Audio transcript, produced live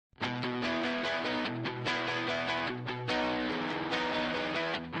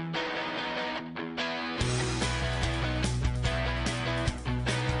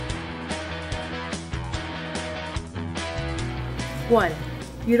1.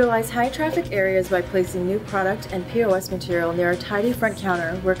 Utilize high-traffic areas by placing new product and POS material near a tidy front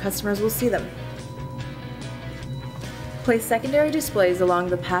counter where customers will see them. Place secondary displays along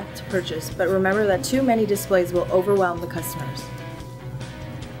the path to purchase, but remember that too many displays will overwhelm the customers.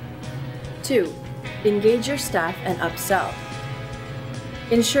 2. Engage your staff and upsell.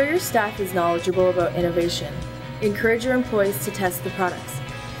 Ensure your staff is knowledgeable about innovation. Encourage your employees to test the products.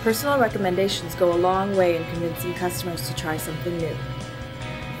 Personal recommendations go a long way in convincing customers to try something new.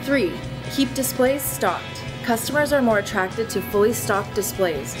 3. Keep displays stocked. Customers are more attracted to fully stocked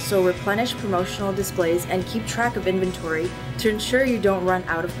displays, so replenish promotional displays and keep track of inventory to ensure you don't run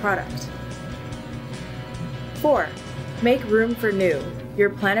out of product. 4. Make room for new. Your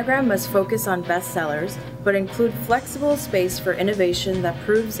planogram must focus on best sellers, but include flexible space for innovation that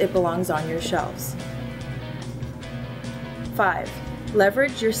proves it belongs on your shelves. 5.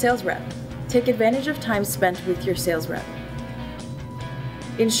 Leverage your sales rep. Take advantage of time spent with your sales rep.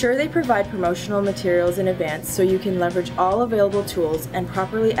 Ensure they provide promotional materials in advance so you can leverage all available tools and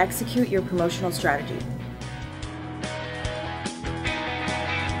properly execute your promotional strategy.